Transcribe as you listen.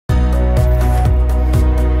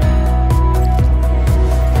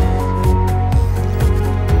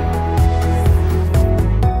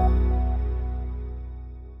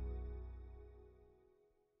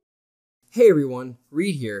Hey everyone,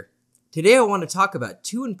 Reed here. Today I want to talk about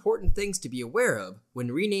two important things to be aware of when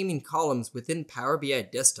renaming columns within Power BI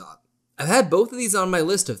Desktop. I've had both of these on my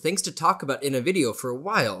list of things to talk about in a video for a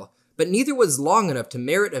while, but neither was long enough to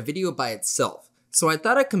merit a video by itself, so I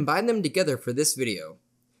thought I'd combine them together for this video.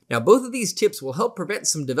 Now both of these tips will help prevent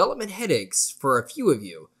some development headaches for a few of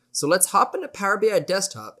you, so let's hop into Power BI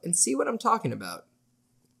Desktop and see what I'm talking about.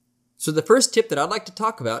 So the first tip that I'd like to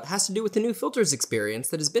talk about has to do with the new filters experience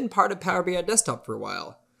that has been part of Power BI Desktop for a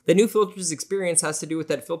while. The new filters experience has to do with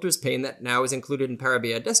that filters pane that now is included in Power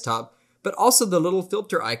BI Desktop, but also the little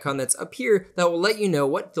filter icon that's up here that will let you know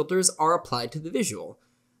what filters are applied to the visual.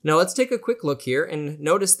 Now let's take a quick look here and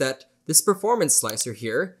notice that this performance slicer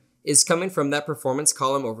here is coming from that performance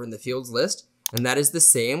column over in the fields list, and that is the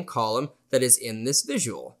same column that is in this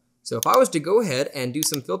visual. So if I was to go ahead and do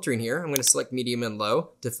some filtering here, I'm going to select medium and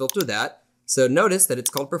low to filter that. So notice that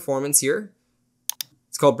it's called performance here.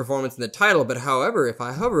 It's called performance in the title, but however, if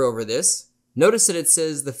I hover over this, notice that it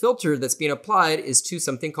says the filter that's being applied is to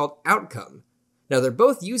something called outcome. Now they're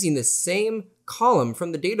both using the same column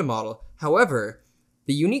from the data model. However,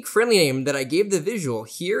 the unique friendly name that I gave the visual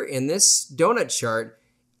here in this donut chart,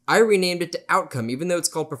 I renamed it to outcome, even though it's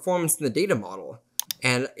called performance in the data model.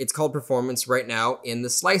 And it's called performance right now in the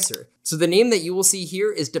slicer. So the name that you will see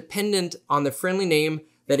here is dependent on the friendly name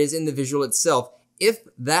that is in the visual itself, if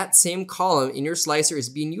that same column in your slicer is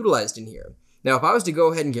being utilized in here. Now, if I was to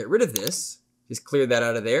go ahead and get rid of this, just clear that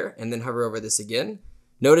out of there and then hover over this again,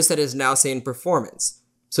 notice that it is now saying performance.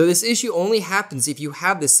 So this issue only happens if you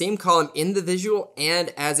have the same column in the visual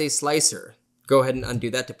and as a slicer. Go ahead and undo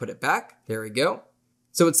that to put it back. There we go.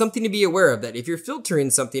 So it's something to be aware of, that if you're filtering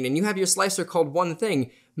something and you have your slicer called one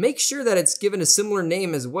thing, make sure that it's given a similar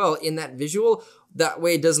name as well in that visual. That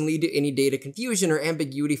way it doesn't lead to any data confusion or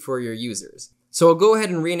ambiguity for your users. So I'll go ahead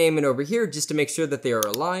and rename it over here just to make sure that they are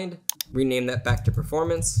aligned. Rename that back to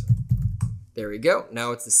performance. There we go.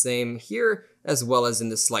 Now it's the same here as well as in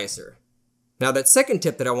the slicer. Now that second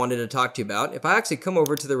tip that I wanted to talk to you about, if I actually come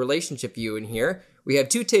over to the relationship view in here, we have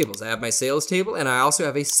two tables. I have my sales table and I also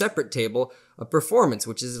have a separate table of performance,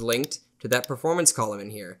 which is linked to that performance column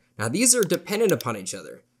in here. Now these are dependent upon each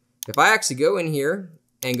other. If I actually go in here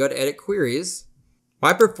and go to edit queries,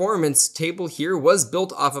 my performance table here was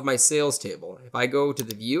built off of my sales table. If I go to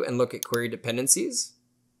the view and look at query dependencies,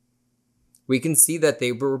 we can see that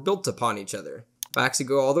they were built upon each other. If I actually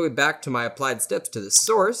go all the way back to my applied steps to the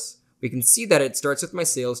source, we can see that it starts with my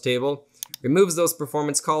sales table, removes those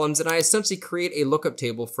performance columns, and I essentially create a lookup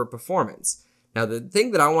table for performance. Now the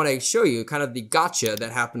thing that I want to show you, kind of the gotcha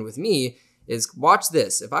that happened with me, is watch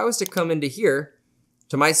this. If I was to come into here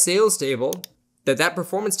to my sales table that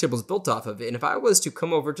performance table is built off of, and if I was to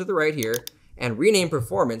come over to the right here and rename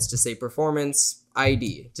performance to say performance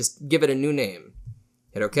ID, just give it a new name,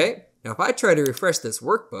 hit OK. Now if I try to refresh this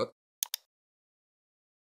workbook,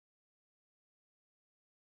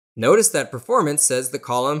 notice that performance says the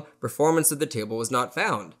column performance of the table was not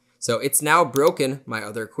found. So it's now broken my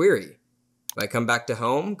other query. If I come back to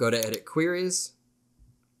home, go to edit queries,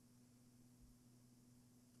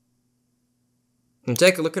 and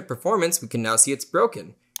take a look at performance, we can now see it's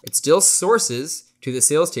broken. It still sources to the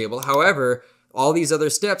sales table. However, all these other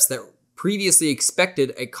steps that previously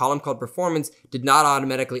expected a column called performance did not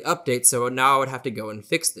automatically update. So now I would have to go and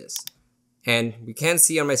fix this. And we can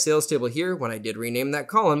see on my sales table here, when I did rename that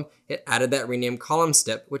column, it added that rename column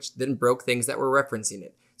step, which then broke things that were referencing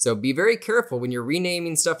it. So be very careful when you're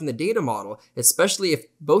renaming stuff in the data model, especially if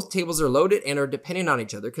both tables are loaded and are dependent on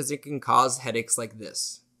each other, because it can cause headaches like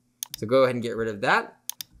this. So go ahead and get rid of that.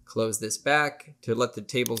 Close this back to let the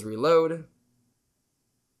tables reload.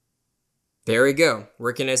 There we go,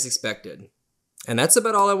 working as expected. And that's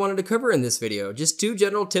about all I wanted to cover in this video. Just two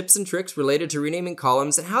general tips and tricks related to renaming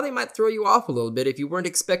columns and how they might throw you off a little bit if you weren't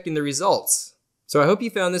expecting the results. So I hope you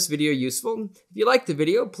found this video useful. If you liked the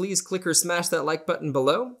video, please click or smash that like button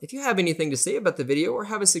below. If you have anything to say about the video or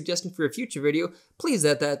have a suggestion for a future video, please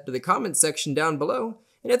add that to the comment section down below.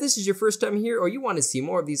 And if this is your first time here or you want to see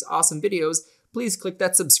more of these awesome videos, please click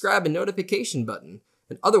that subscribe and notification button.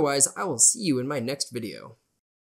 And otherwise, I will see you in my next video.